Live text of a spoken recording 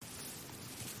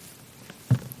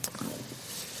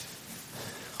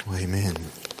Amen.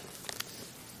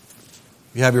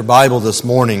 If you have your Bible this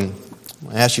morning,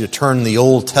 I ask you to turn the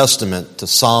Old Testament to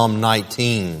Psalm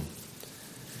 19.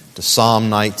 To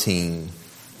Psalm 19.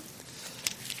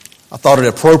 I thought it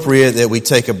appropriate that we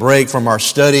take a break from our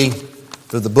study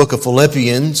through the book of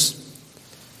Philippians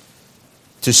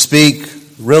to speak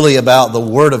really about the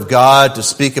Word of God, to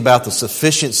speak about the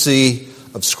sufficiency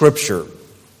of Scripture.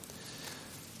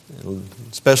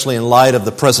 Especially in light of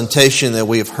the presentation that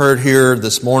we have heard here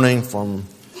this morning from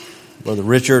Brother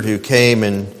Richard, who came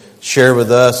and shared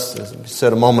with us, as we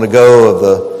said a moment ago, of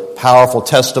the powerful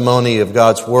testimony of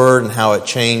God's Word and how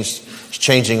it's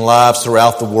changing lives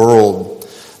throughout the world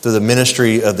through the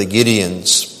ministry of the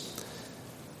Gideons.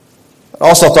 I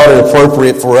also thought it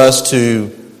appropriate for us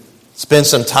to spend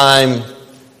some time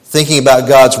thinking about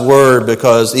God's Word,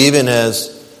 because even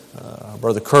as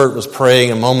Brother Kurt was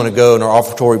praying a moment ago in our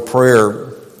offertory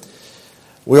prayer,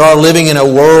 we are living in a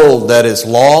world that is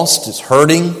lost, it's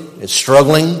hurting, it's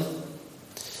struggling.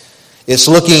 It's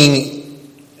looking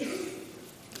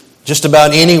just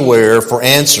about anywhere for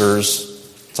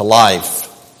answers to life.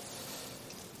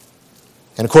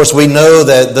 And of course we know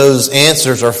that those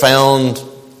answers are found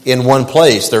in one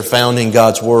place. They're found in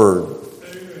God's Word.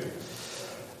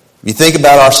 If you think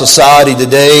about our society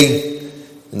today,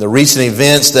 and the recent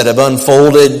events that have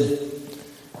unfolded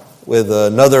with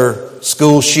another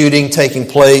school shooting taking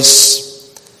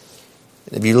place.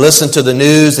 If you listen to the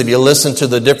news, if you listen to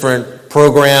the different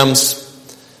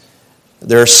programs,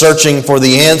 they're searching for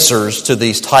the answers to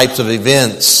these types of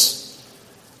events.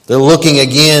 They're looking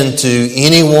again to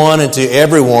anyone and to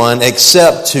everyone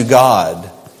except to God,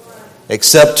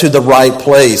 except to the right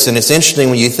place. And it's interesting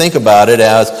when you think about it,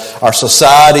 as our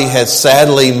society has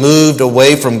sadly moved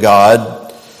away from God,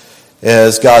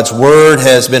 as God's Word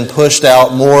has been pushed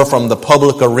out more from the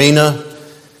public arena,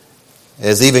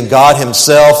 as even God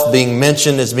Himself being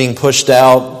mentioned as being pushed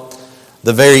out,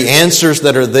 the very answers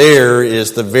that are there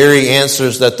is the very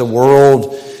answers that the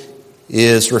world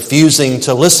is refusing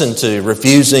to listen to,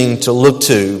 refusing to look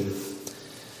to.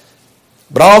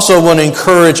 But I also want to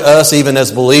encourage us, even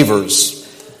as believers,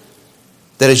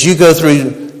 that as you go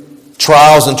through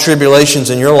trials and tribulations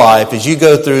in your life, as you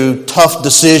go through tough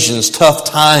decisions, tough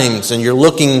times, and you're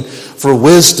looking for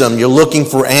wisdom, you're looking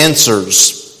for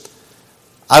answers,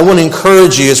 I want to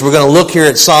encourage you, as we're going to look here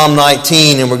at Psalm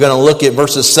 19, and we're going to look at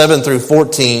verses 7 through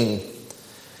 14,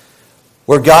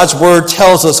 where God's Word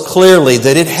tells us clearly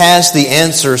that it has the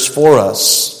answers for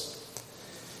us.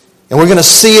 And we're going to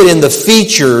see it in the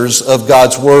features of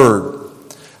God's Word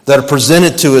that are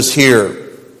presented to us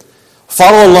here.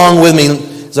 Follow along with me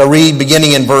as I read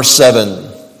beginning in verse 7,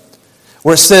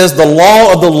 where it says, "The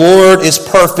law of the Lord is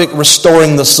perfect,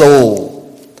 restoring the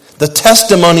soul. The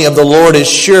testimony of the Lord is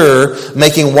sure,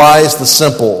 making wise the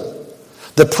simple.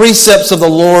 The precepts of the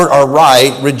Lord are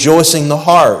right, rejoicing the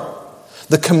heart.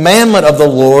 The commandment of the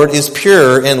Lord is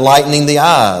pure, enlightening the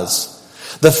eyes.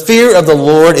 The fear of the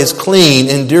Lord is clean,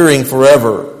 enduring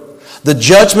forever. The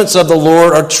judgments of the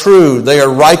Lord are true, they are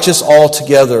righteous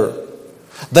altogether.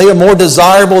 They are more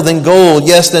desirable than gold,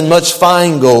 yes, than much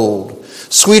fine gold.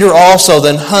 Sweeter also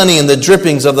than honey and the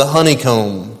drippings of the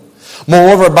honeycomb.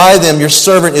 Moreover, by them your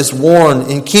servant is warned.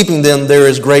 In keeping them there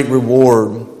is great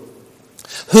reward.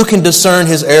 Who can discern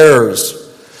his errors?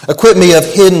 Acquit me of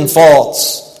hidden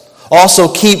faults. Also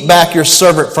keep back your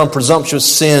servant from presumptuous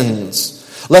sins.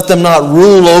 Let them not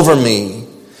rule over me.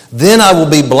 Then I will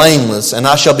be blameless, and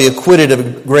I shall be acquitted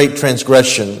of great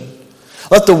transgression.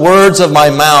 Let the words of my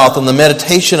mouth and the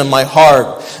meditation of my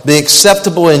heart be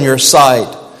acceptable in your sight,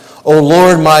 O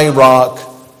Lord, my rock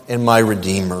and my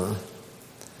redeemer."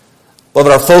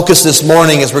 Beloved, our focus this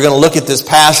morning, as we're going to look at this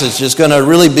passage, is going to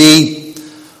really be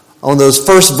on those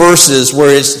first verses where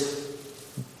it's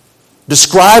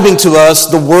describing to us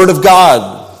the Word of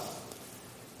God.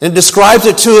 It describes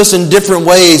it to us in different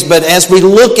ways, but as we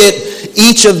look at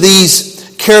each of these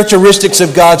characteristics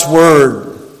of God's Word,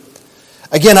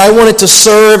 again, I want it to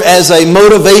serve as a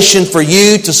motivation for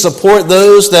you to support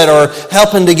those that are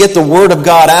helping to get the Word of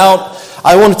God out.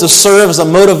 I want it to serve as a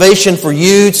motivation for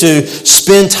you to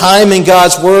spend time in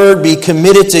God's Word, be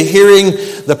committed to hearing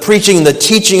the preaching and the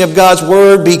teaching of God's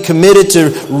Word, be committed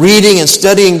to reading and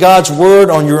studying God's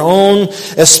Word on your own,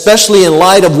 especially in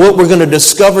light of what we're going to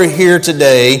discover here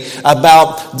today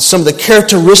about some of the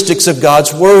characteristics of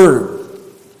God's Word.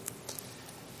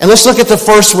 And let's look at the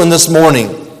first one this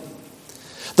morning.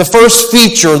 The first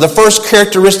feature, the first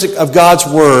characteristic of God's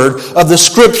Word, of the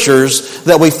Scriptures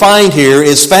that we find here,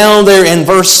 is found there in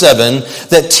verse 7,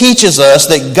 that teaches us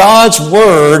that God's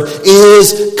Word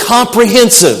is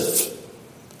comprehensive.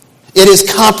 It is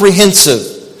comprehensive.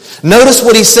 Notice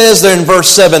what he says there in verse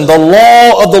 7, the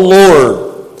law of the Lord.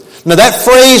 Now that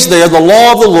phrase there, the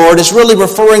law of the Lord, is really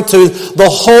referring to the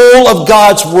whole of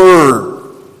God's Word.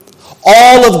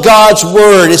 All of God's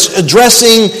Word is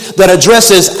addresses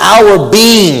our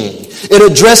being.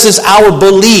 It addresses our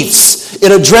beliefs.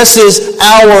 It addresses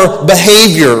our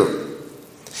behavior.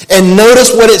 And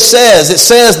notice what it says. It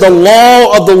says the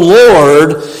law of the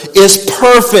Lord is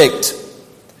perfect.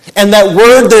 And that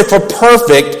word there for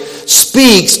perfect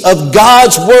speaks of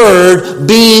God's Word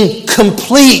being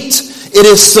complete. It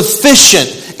is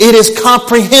sufficient. It is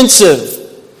comprehensive.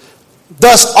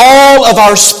 Thus, all of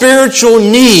our spiritual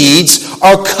needs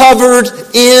are covered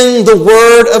in the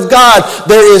Word of God.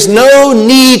 There is no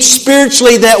need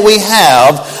spiritually that we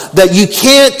have that you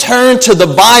can't turn to the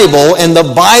Bible and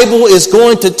the Bible is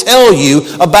going to tell you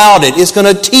about it. It's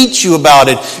going to teach you about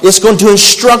it. It's going to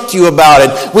instruct you about it.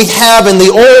 We have in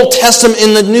the Old Testament,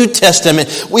 in the New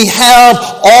Testament, we have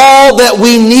all that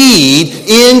we need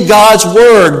in God's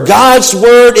Word. God's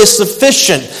Word is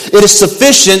sufficient. It is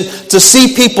sufficient to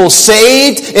see people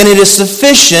saved, and it is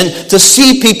sufficient to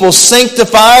see people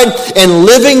sanctified and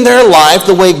living their life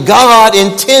the way God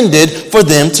intended for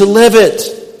them to live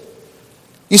it.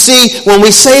 You see, when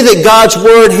we say that God's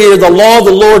Word here, the law of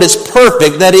the Lord is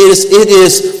perfect, that it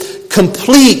is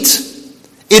complete.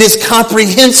 It is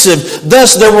comprehensive.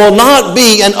 Thus, there will not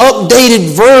be an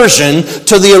updated version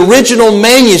to the original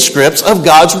manuscripts of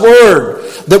God's Word.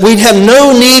 That we have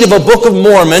no need of a Book of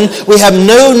Mormon. We have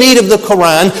no need of the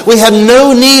Quran. We have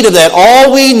no need of that.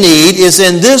 All we need is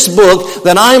in this book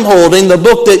that I'm holding, the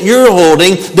book that you're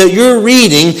holding, that you're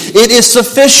reading. It is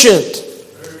sufficient.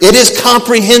 It is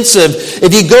comprehensive.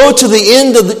 If you go to the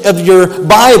end of your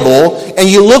Bible and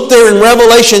you look there in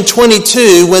Revelation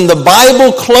 22, when the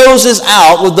Bible closes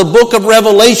out with the book of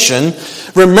Revelation,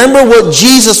 remember what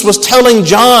Jesus was telling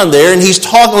John there, and he's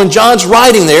talking when John's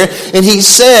writing there, and he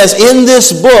says in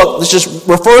this book, it's just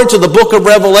referring to the book of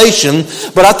Revelation,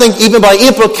 but I think even by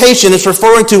implication it's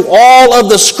referring to all of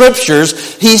the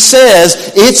scriptures. He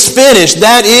says, it's finished.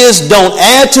 That is, don't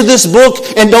add to this book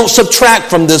and don't subtract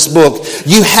from this book.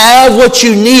 You have what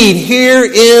you need here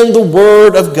in the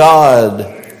Word of God.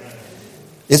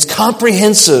 It's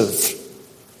comprehensive.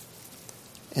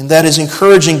 And that is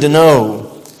encouraging to know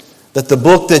that the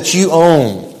book that you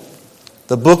own,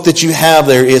 the book that you have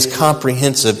there is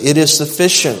comprehensive. It is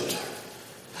sufficient.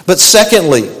 But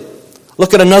secondly,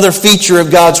 look at another feature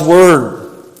of God's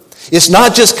Word. It's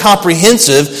not just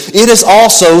comprehensive, it is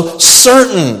also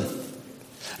certain.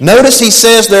 Notice he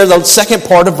says there, the second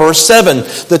part of verse 7,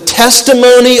 the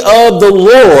testimony of the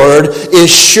Lord is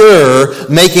sure,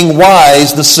 making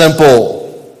wise the simple.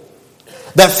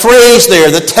 That phrase there,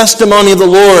 the testimony of the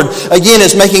Lord, again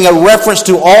is making a reference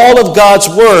to all of God's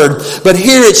Word. But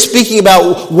here it's speaking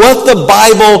about what the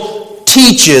Bible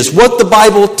teaches, what the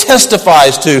Bible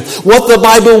testifies to, what the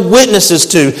Bible witnesses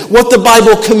to, what the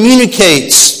Bible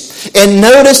communicates. And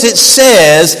notice it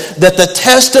says that the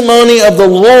testimony of the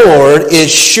Lord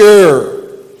is sure.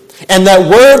 And that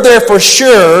word there for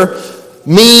sure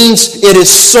means it is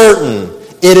certain,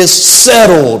 it is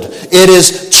settled, it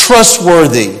is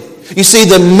trustworthy. You see,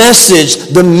 the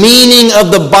message, the meaning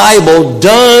of the Bible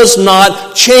does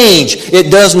not change. It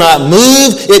does not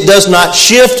move. It does not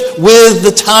shift with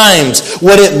the times.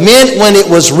 What it meant when it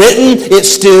was written, it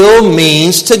still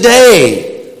means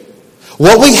today.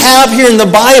 What we have here in the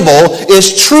Bible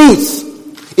is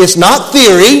truth. It's not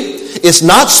theory. It's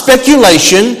not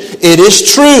speculation. It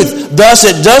is truth. Thus,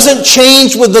 it doesn't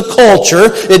change with the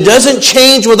culture. It doesn't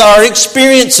change with our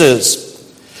experiences.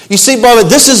 You see, beloved,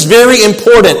 this is very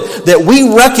important that we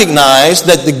recognize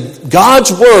that God's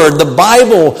Word, the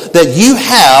Bible that you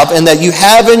have and that you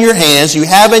have in your hands, you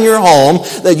have in your home,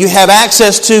 that you have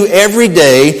access to every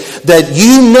day, that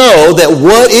you know that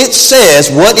what it says,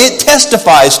 what it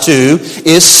testifies to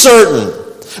is certain.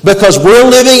 Because we're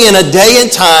living in a day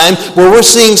and time where we're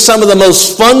seeing some of the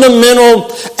most fundamental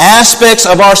aspects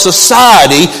of our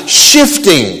society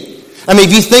shifting. I mean,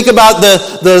 if you think about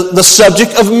the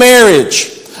subject of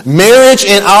marriage, marriage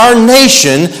in our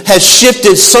nation has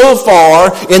shifted so far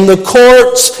in the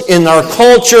courts, in our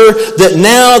culture, that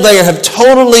now they have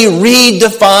totally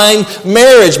redefined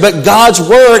marriage. But God's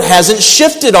Word hasn't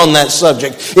shifted on that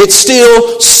subject. It's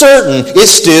still certain.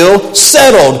 It's still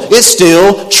settled. It's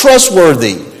still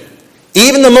trustworthy.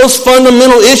 Even the most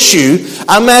fundamental issue,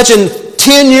 I imagine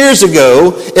 10 years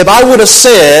ago, if I would have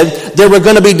said there were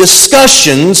going to be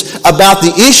discussions about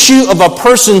the issue of a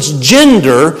person's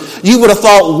gender, you would have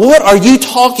thought, what are you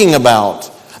talking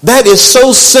about? That is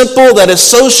so simple. That is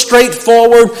so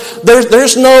straightforward.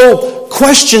 There's no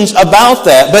questions about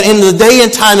that. But in the day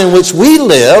and time in which we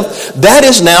live, that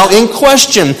is now in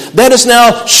question. That is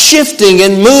now shifting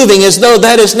and moving as though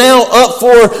that is now up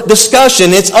for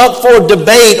discussion. It's up for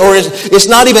debate, or it's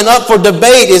not even up for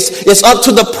debate. It's up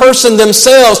to the person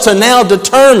themselves to now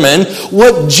determine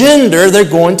what gender they're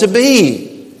going to be.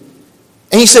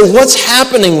 And you say, what's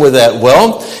happening with that?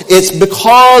 Well, it's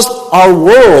because our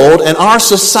world and our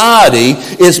society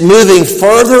is moving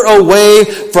further away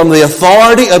from the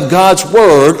authority of God's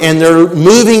Word, and they're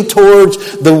moving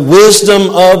towards the wisdom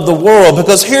of the world.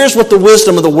 Because here's what the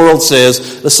wisdom of the world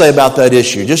says to say about that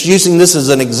issue. Just using this as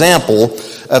an example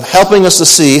of helping us to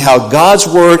see how God's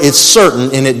Word is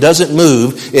certain and it doesn't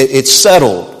move, it's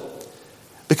settled.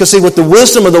 Because see, what the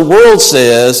wisdom of the world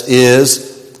says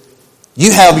is, you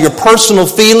have your personal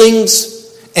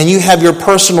feelings and you have your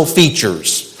personal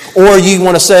features. Or you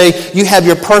want to say you have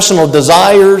your personal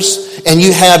desires and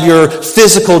you have your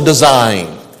physical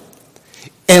design.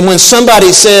 And when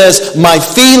somebody says my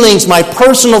feelings, my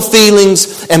personal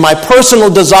feelings and my personal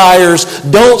desires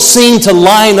don't seem to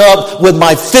line up with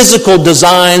my physical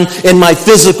design and my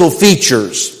physical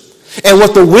features. And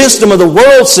what the wisdom of the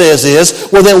world says is,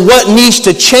 well then what needs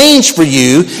to change for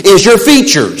you is your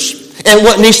features. And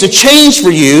what needs to change for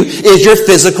you is your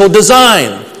physical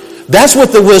design. That's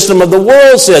what the wisdom of the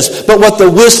world says. But what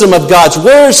the wisdom of God's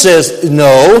Word says,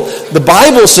 no. The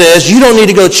Bible says you don't need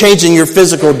to go changing your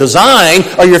physical design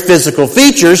or your physical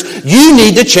features. You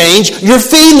need to change your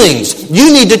feelings.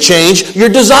 You need to change your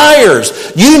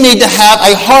desires. You need to have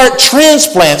a heart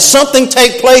transplant. Something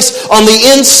take place on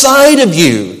the inside of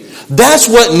you. That's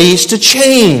what needs to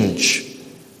change.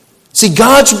 See,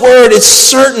 God's Word is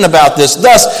certain about this.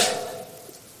 Thus,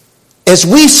 as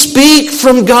we speak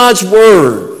from God's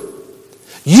Word,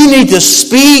 you need to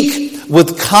speak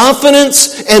with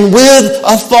confidence and with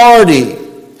authority.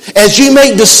 As you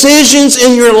make decisions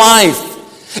in your life,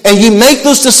 and you make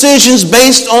those decisions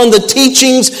based on the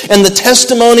teachings and the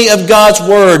testimony of God's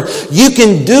Word, you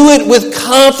can do it with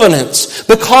confidence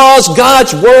because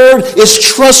God's Word is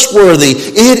trustworthy.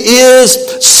 It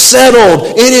is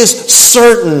settled. It is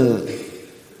certain.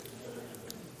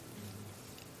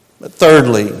 But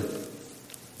thirdly,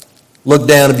 look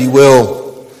down, if you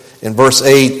will, in verse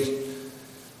 8,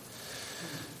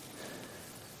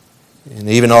 and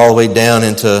even all the way down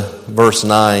into verse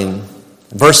 9.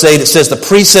 In verse 8 it says, the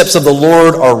precepts of the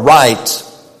Lord are right,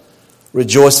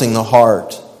 rejoicing the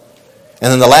heart.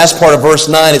 And then the last part of verse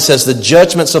 9 it says, the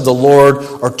judgments of the Lord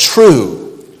are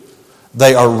true.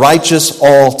 They are righteous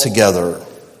altogether.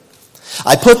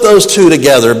 I put those two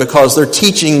together because they're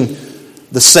teaching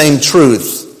the same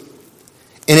truth.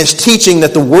 And it's teaching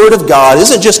that the Word of God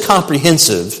isn't just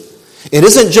comprehensive, it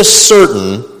isn't just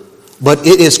certain, but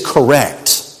it is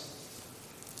correct.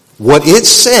 What it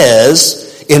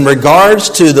says in regards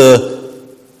to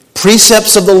the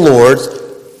precepts of the Lord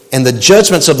and the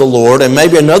judgments of the Lord, and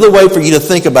maybe another way for you to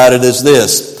think about it is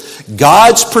this: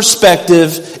 God's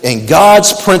perspective and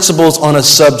God's principles on a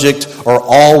subject are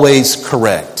always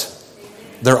correct.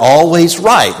 They're always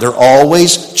right. They're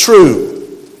always true.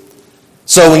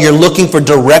 So when you're looking for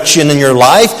direction in your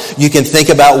life, you can think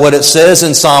about what it says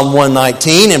in Psalm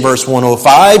 119 and verse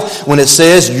 105 when it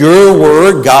says, your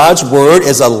Word, God's Word,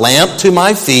 is a lamp to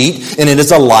my feet and it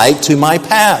is a light to my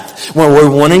path. When we're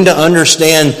wanting to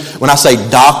understand, when I say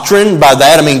doctrine, by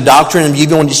that I mean doctrine, you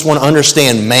just want to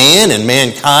understand man and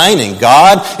mankind and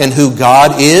God and who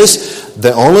God is.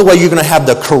 The only way you're going to have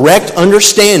the correct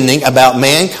understanding about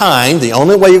mankind, the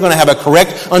only way you're going to have a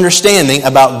correct understanding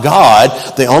about God,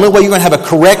 the only way you're going to have a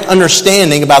correct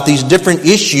understanding about these different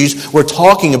issues we're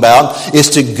talking about is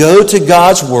to go to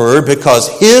God's Word,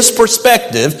 because His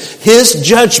perspective, His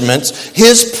judgments,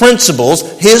 His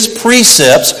principles, His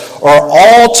precepts are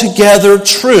altogether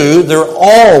true. They're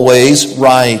always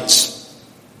right.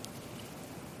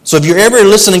 So if you're ever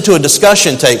listening to a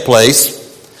discussion take place,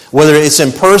 whether it's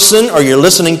in person or you're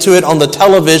listening to it on the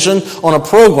television on a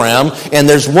program, and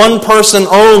there's one person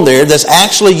on there that's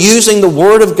actually using the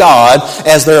Word of God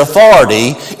as their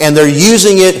authority, and they're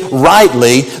using it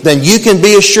rightly, then you can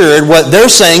be assured what they're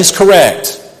saying is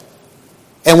correct.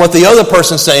 And what the other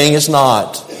person's saying is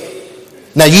not.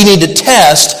 Now you need to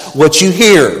test what you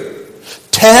hear.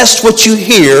 Test what you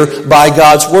hear by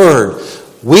God's Word.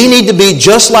 We need to be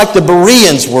just like the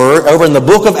Bereans were over in the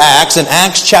book of Acts, in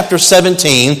Acts chapter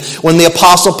 17, when the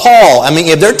Apostle Paul,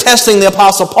 if they're testing the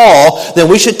Apostle Paul, then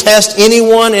we should test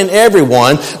anyone and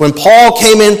everyone. When Paul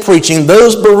came in preaching,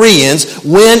 those Bereans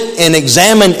went and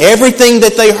examined everything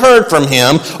that they heard from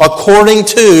him according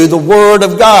to the Word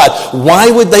of God.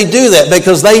 Why would they do that?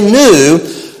 Because they knew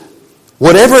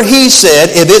whatever he said,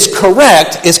 if it's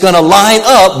correct, it's going to line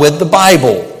up with the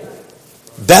Bible.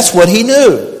 That's what he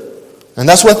knew. And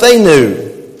that's what they knew.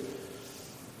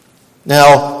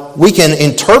 Now, we can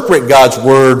interpret God's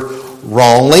word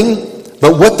wrongly,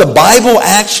 but what the Bible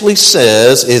actually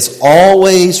says is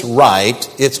always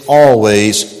right. It's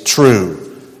always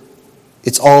true.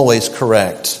 It's always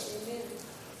correct.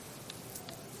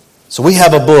 So we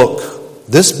have a book,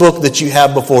 this book that you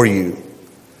have before you,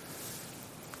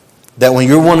 that when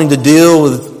you're wanting to deal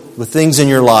with things in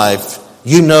your life,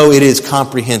 you know it is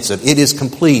comprehensive. It is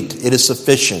complete. It is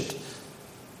sufficient.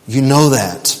 You know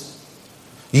that.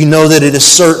 You know that it is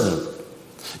certain.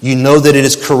 You know that it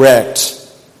is correct.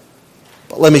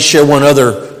 But let me share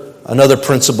another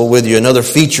principle with you, another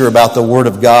feature about the Word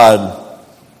of God.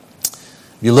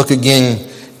 If you look again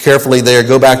carefully there,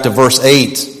 go back to verse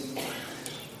 8.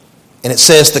 And it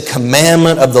says, the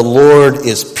commandment of the Lord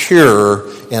is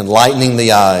pure, enlightening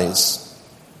the eyes.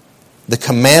 The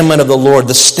commandment of the Lord,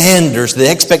 the standards, the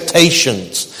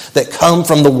expectations that come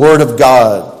from the Word of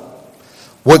God.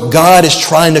 What God is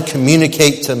trying to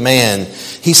communicate to man.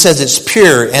 He says it's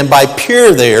pure. And by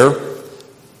pure there,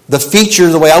 the feature,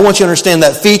 the way I want you to understand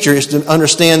that feature is to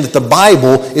understand that the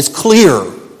Bible is clear.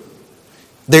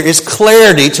 There is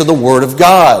clarity to the Word of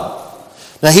God.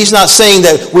 Now, he's not saying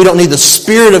that we don't need the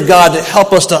Spirit of God to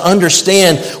help us to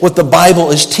understand what the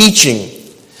Bible is teaching.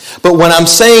 But when I'm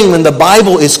saying when the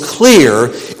Bible is clear,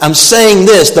 I'm saying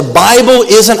this: the Bible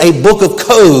isn't a book of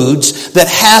codes that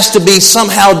has to be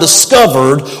somehow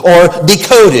discovered or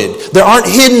decoded. There aren't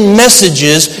hidden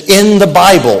messages in the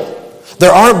Bible.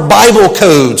 There aren't Bible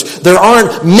codes. There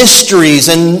aren't mysteries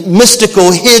and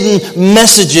mystical hidden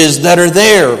messages that are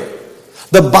there.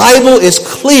 The Bible is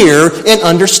clear and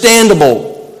understandable.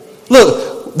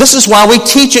 Look, this is why we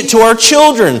teach it to our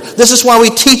children. This is why we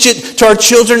teach it to our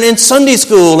children in Sunday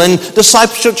school and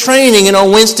discipleship training and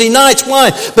on Wednesday nights.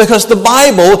 Why? Because the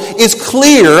Bible is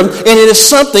clear and it is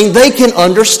something they can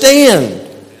understand.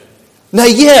 Now,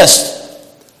 yes,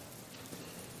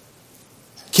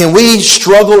 can we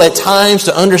struggle at times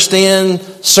to understand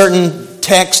certain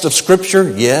texts of Scripture?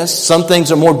 Yes. Some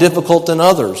things are more difficult than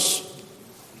others.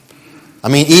 I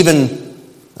mean, even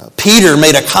Peter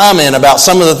made a comment about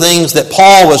some of the things that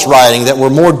Paul was writing that were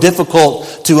more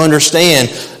difficult to understand.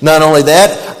 Not only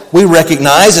that, we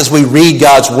recognize as we read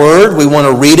God's Word, we want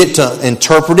to read it to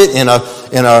interpret it in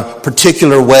a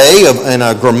particular way, in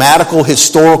a grammatical,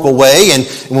 historical way. And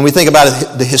when we think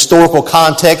about the historical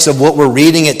context of what we're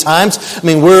reading at times, I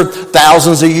mean, we're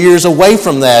thousands of years away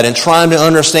from that, and trying to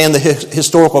understand the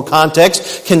historical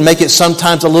context can make it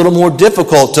sometimes a little more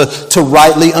difficult to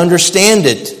rightly understand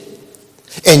it.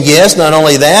 And yes, not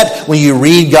only that, when you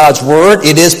read God's Word,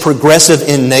 it is progressive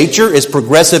in nature. It's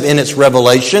progressive in its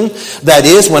revelation. That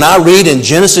is, when I read in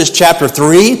Genesis chapter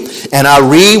 3, and I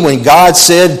read when God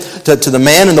said to the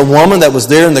man and the woman that was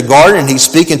there in the garden, and he's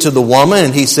speaking to the woman,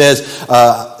 and he says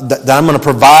that I'm going to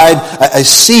provide a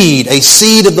seed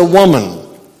of the woman.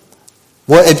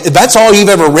 Well, if that's all you've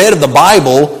ever read of the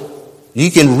Bible, you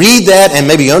can read that and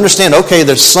maybe understand, okay,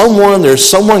 there's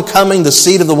someone coming, the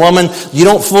seed of the woman. You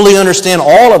don't fully understand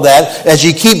all of that. As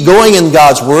you keep going in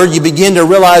God's Word, you begin to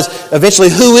realize eventually,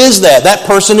 who is that? That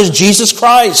person is Jesus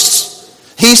Christ.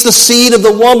 He's the seed of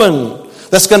the woman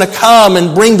that's going to come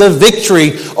and bring the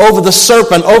victory over the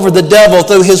serpent, over the devil,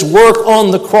 through His work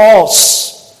on the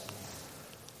cross.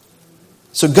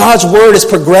 So God's Word is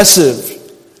progressive,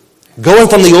 going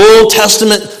from the Old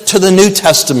Testament to the New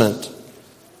Testament.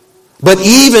 But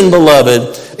even,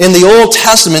 beloved, in the Old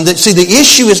Testament, see, the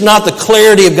issue is not the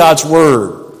clarity of God's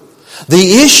Word.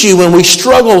 The issue when we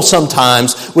struggle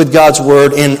sometimes with God's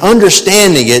Word in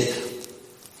understanding it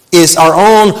is our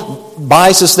own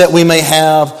biases that we may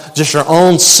have, just our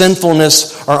own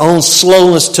sinfulness, our own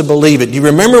slowness to believe it. Do you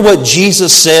remember what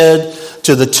Jesus said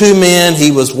to the two men He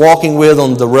was walking with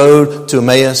on the road to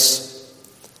Emmaus?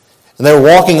 And they're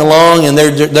walking along, and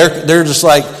they're just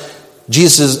like,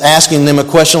 Jesus is asking them a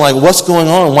question like, what's going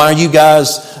on? Why are you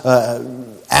guys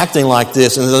acting like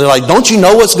this? And they're like, don't you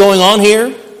know what's going on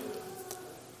here?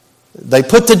 They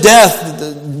put to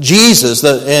death Jesus,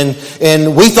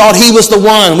 and we thought He was the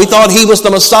one. We thought He was the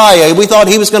Messiah. We thought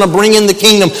He was going to bring in the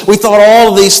kingdom. We thought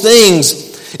all of these things.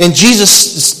 And Jesus,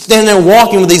 standing there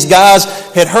walking with these guys,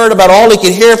 had heard about all he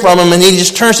could hear from them, and He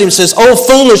just turns to him and says, "O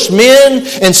foolish men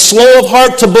and slow of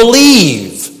heart to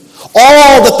believe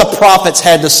all that the prophets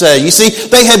had to say." You see,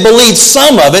 they had believed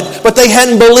some of it, but they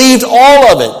hadn't believed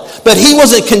all of it. But He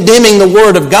wasn't condemning the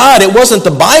Word of God. It wasn't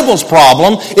the Bible's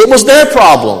problem. It was their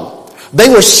problem. They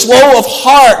were slow of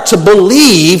heart to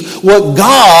believe what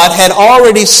God had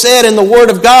already said in the Word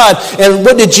of God. And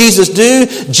what did Jesus do?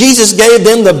 Jesus gave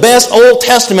them the best Old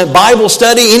Testament Bible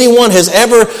study anyone has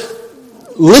ever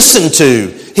listened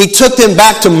to. He took them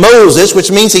back to Moses,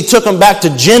 which means he took them back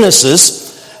to Genesis.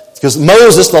 Because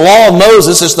Moses, the law of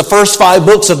Moses, is the first 5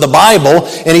 books of the Bible.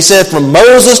 And he said from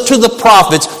Moses to the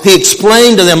prophets, he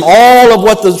explained to them all of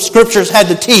what the scriptures had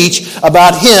to teach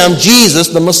about him, Jesus,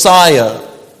 the Messiah.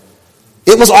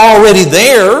 It was already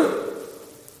there.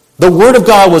 The Word of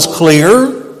God was clear.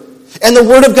 And the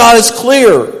Word of God is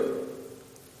clear.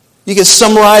 You can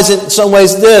summarize it in some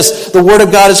ways this. The Word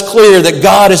of God is clear that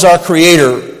God is our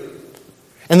Creator.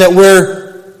 And that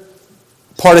we're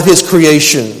part of His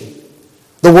creation.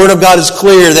 The Word of God is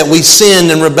clear that we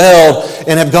sinned and rebelled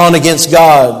and have gone against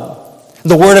God.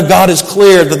 The Word of God is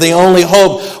clear that the only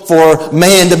hope for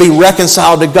man to be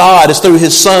reconciled to God is through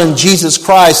His Son, Jesus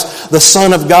Christ, the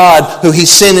Son of God, who He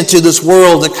sent into this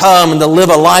world to come and to live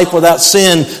a life without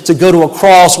sin, to go to a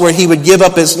cross where He would give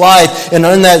up His life, and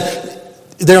on that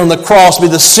there on the cross be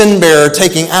the sin bearer,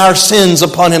 taking our sins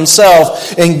upon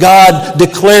Himself, and God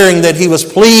declaring that He was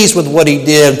pleased with what He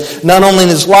did, not only in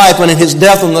His life, but in His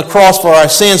death on the cross for our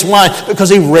sins. Why? Because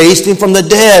He raised Him from the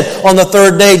dead on the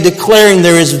 3rd day, declaring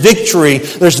there is victory.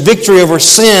 There's victory over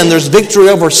sin. There's victory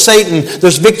over Satan.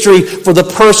 There's victory for the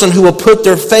person who will put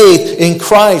their faith in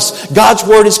Christ. God's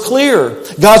Word is clear.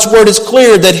 God's Word is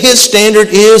clear that His standard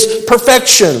is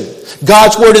perfection.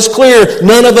 God's Word is clear.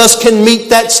 None of us can meet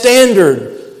that standard.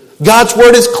 God's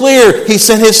Word is clear. He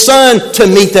sent His Son to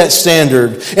meet that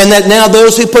standard. And that now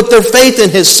those who put their faith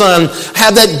in His Son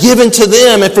have that given to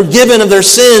them and forgiven of their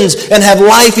sins and have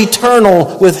life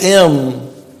eternal with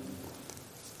Him.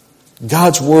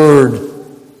 God's Word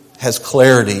has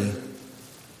clarity.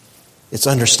 It's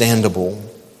understandable.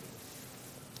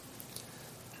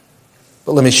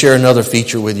 But let me share another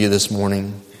feature with you this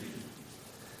morning.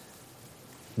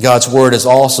 God's Word is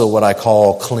also what I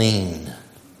call clean.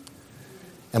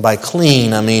 And by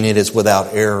clean, I mean it is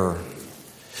without error.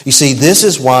 You see, this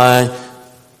is why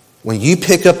when you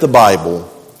pick up the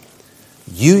Bible,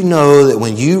 you know that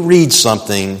when you read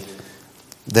something,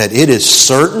 that it is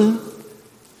certain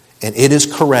and it is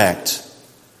correct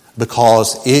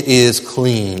because it is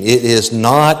clean. It is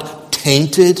not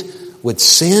tainted with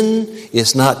sin.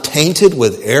 It's not tainted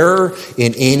with error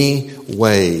in any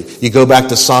way. You go back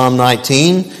to Psalm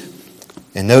 19,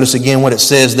 and notice again what it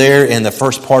says there in the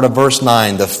first part of verse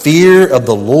 9. The fear of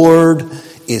the Lord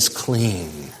is clean.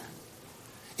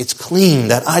 It's clean.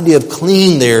 That idea of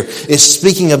clean there is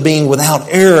speaking of being without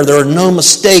error. There are no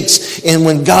mistakes. And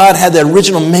when God had the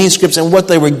original manuscripts and what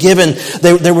they were given,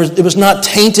 it was not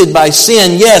tainted by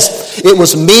sin. Yes, it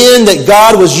was men that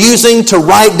God was using to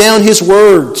write down His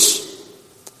words.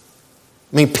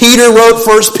 I mean, Peter wrote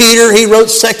 1 Peter. He wrote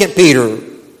 2 Peter.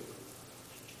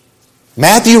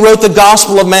 Matthew wrote the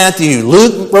Gospel of Matthew.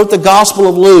 Luke wrote the Gospel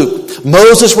of Luke.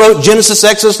 Moses wrote Genesis,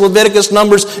 Exodus, Leviticus,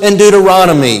 Numbers, and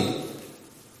Deuteronomy.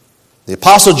 The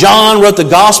Apostle John wrote the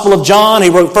Gospel of John. He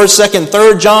wrote 1st, 2nd,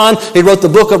 3rd John. He wrote the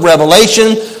book of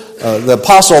Revelation. The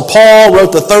Apostle Paul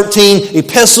wrote the 13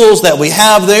 epistles that we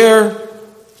have there.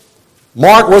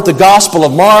 Mark wrote the Gospel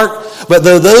of Mark. But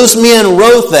though those men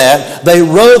wrote that, they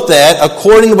wrote that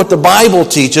according to what the Bible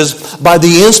teaches by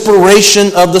the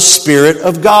inspiration of the Spirit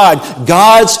of God.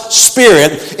 God's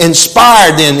Spirit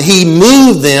inspired them. He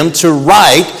moved them to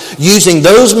write using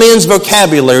those men's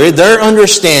vocabulary, their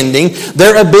understanding,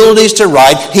 their abilities to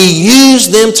write. He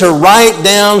used them to write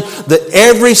down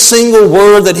every single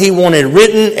word that He wanted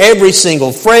written, every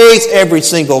single phrase, every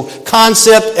single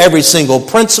concept, every single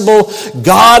principle.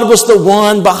 God was the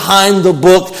one behind the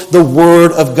book, the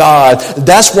Word of God.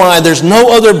 That's why there's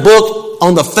no other book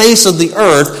on the face of the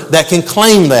earth that can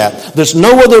claim that. There's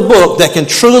no other book that can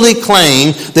truly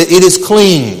claim that it is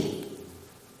clean.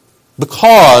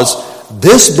 Because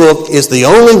this book is the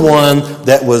only one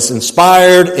that was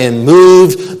inspired and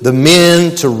moved the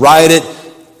men to write it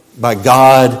by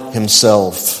God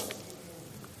Himself.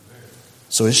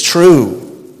 So it's true.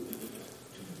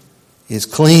 It's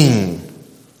clean.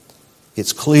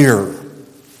 It's clear.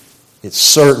 It's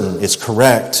certain. It's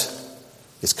correct.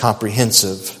 It's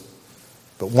comprehensive.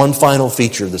 But one final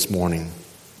feature this morning.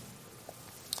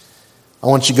 I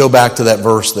want you to go back to that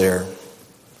verse there.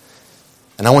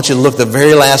 And I want you to look at the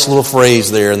very last little phrase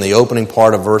there in the opening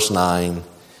part of verse 9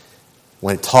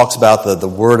 when it talks about the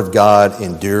Word of God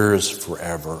endures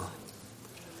forever.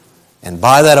 And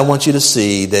by that I want you to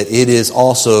see that it is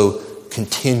also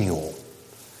continual.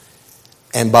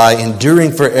 And by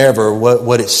enduring forever,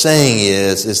 what it's saying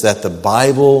is that the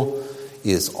Bible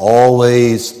is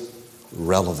always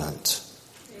relevant.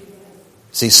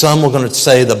 See, some are going to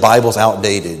say the Bible's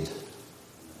outdated,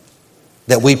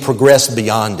 that we progress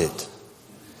beyond it.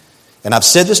 And I've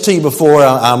said this to you before,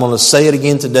 I'm going to say it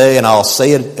again today, and I'll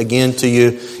say it again to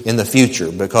you in the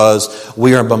future, because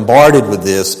we are bombarded with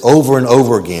this over and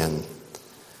over again,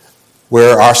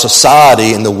 where our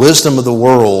society and the wisdom of the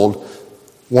world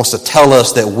wants to tell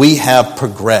us that we have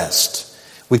progressed.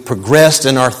 We've progressed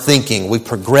in our thinking. We've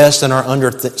progressed in our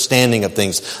understanding of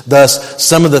things. Thus,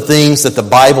 some of the things that the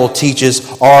Bible teaches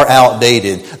are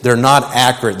outdated. They're not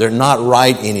accurate. They're not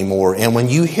right anymore. And when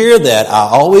you hear that, I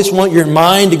always want your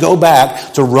mind to go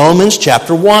back to Romans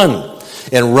chapter 1.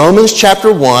 In Romans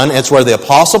chapter 1, it's where the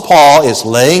Apostle Paul is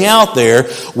laying out there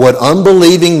what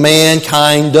unbelieving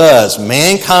mankind does.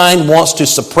 Mankind wants to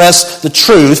suppress the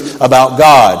truth about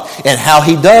God. And how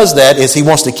he does that is he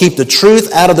wants to keep the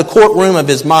truth out of the courtroom of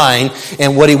his mind.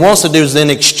 And what he wants to do is then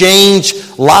exchange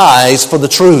lies for the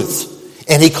truth.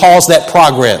 And he calls that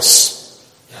progress.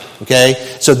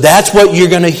 Okay? So that's what you're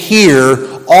going to hear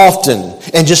often.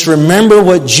 And just remember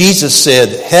what Jesus said.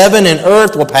 Heaven and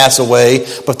earth will pass away,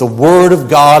 but the Word of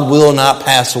God will not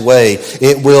pass away.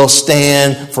 It will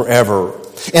stand forever.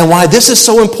 And why this is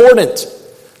so important.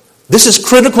 This is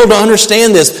critical to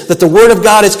understand this, that the Word of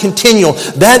God is continual.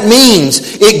 That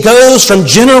means it goes from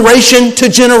generation to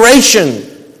generation.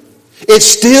 It's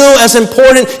still as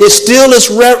important, it's still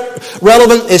as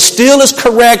relevant, it's still as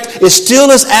correct, it's still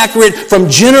as accurate from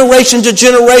generation to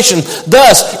generation.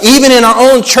 Thus, even in our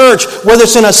own church, whether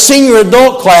it's in a senior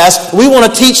adult class, we want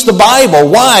to teach the Bible.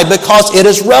 Why? Because it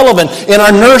is relevant. In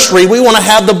our nursery, we want to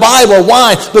have the Bible.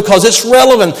 Why? Because it's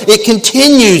relevant. It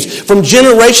continues from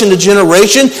generation to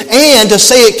generation, and to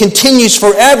say it continues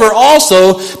forever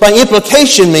also, by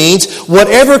implication, means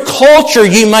whatever culture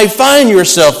you may find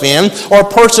yourself in, or a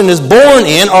person is born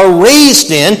in or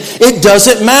raised in, it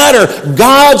doesn't matter.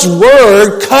 God's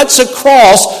Word cuts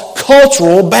across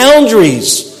cultural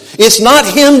boundaries. It's not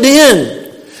hemmed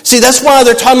in. See, that's why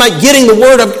they're talking about getting the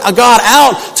Word of God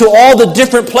out to all the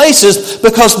different places,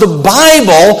 because the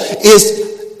Bible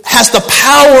has the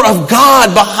power of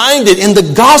God behind it in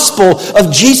the gospel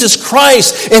of Jesus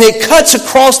Christ, and it cuts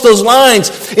across those lines.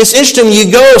 It's interesting,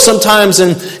 you go sometimes,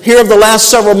 and here over the last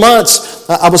several months,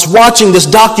 I was watching this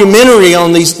documentary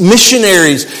on these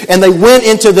missionaries, and they went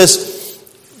into this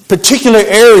particular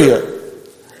area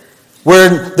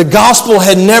where the gospel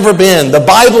had never been, the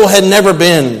Bible had never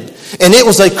been, and it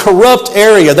was a corrupt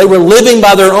area. They were living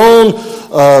by their own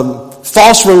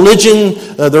false religion,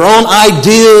 their own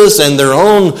ideas and their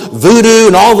own voodoo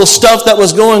and all the stuff that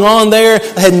was going on there.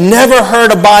 They had never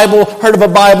heard of a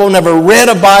Bible, never read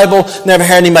a Bible, never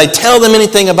had anybody tell them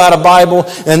anything about a Bible.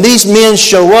 And these men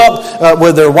show up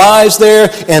with their wives there,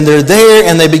 and they're there,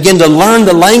 and they begin to learn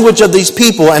the language of these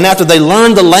people. And after they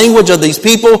learned the language of these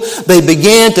people, they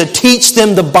began to teach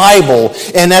them the Bible.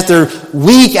 And after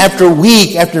week after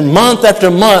week, after month,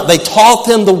 they taught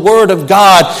them the Word of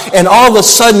God. And all of a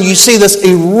sudden you see this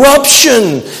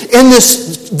eruption in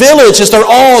this village as they're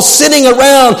all sitting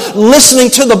around listening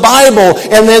to the Bible.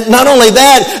 And then not only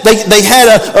that, they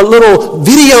had a little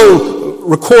video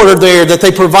recorder there that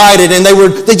they provided, and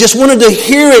they just wanted to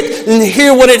hear it and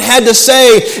hear what it had to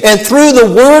say. And through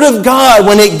the Word of God,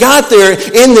 when it got there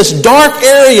in this dark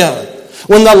area,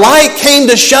 when the light came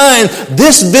to shine,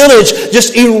 this village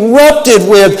just erupted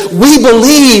with, we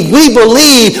believe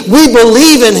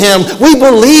in Him, we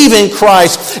believe in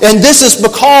Christ. And this is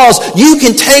because you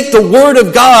can take the Word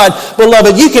of God,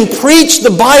 beloved, you can preach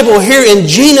the Bible here in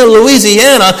Jena,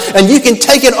 Louisiana, and you can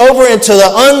take it over into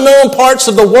the unknown parts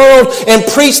of the world and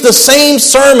preach the same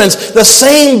sermons, the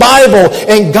same Bible.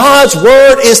 And God's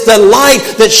Word is the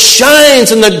light that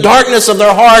shines in the darkness of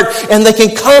their heart, and they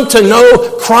can come to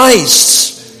know Christ.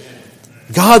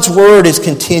 God's Word is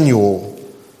continual.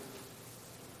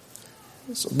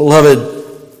 So, beloved,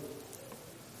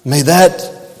 may that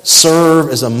serve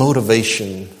as a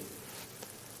motivation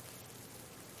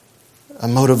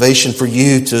for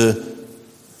you to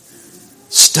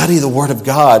study the Word of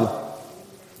God.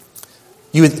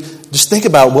 You would just think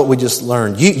about what we just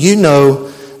learned. You know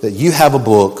that you have a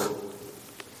book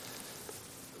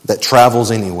that travels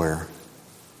anywhere.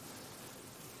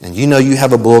 And you know you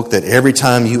have a book that every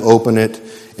time you open it,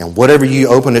 and whatever you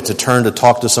open it to turn to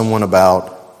talk to someone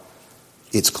about,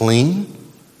 it's clean,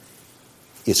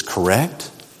 it's correct,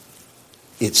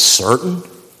 it's certain,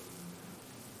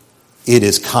 it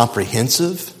is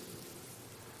comprehensive.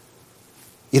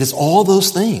 It is all those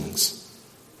things.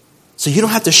 So you don't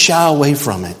have to shy away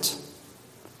from it.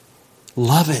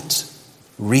 Love it,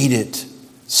 read it,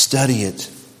 study it,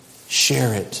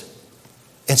 share it,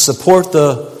 and support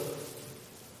the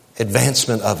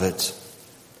advancement of it,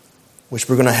 which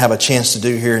we're going to have a chance to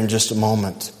do here in just a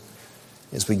moment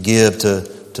as we give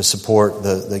to support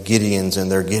the Gideons and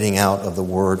their getting out of the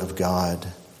Word of God.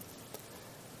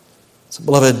 So,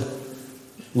 beloved,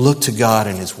 look to God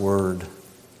and His Word.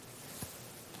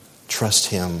 Trust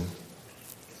Him.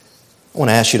 I want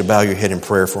to ask you to bow your head in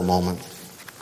prayer for a moment.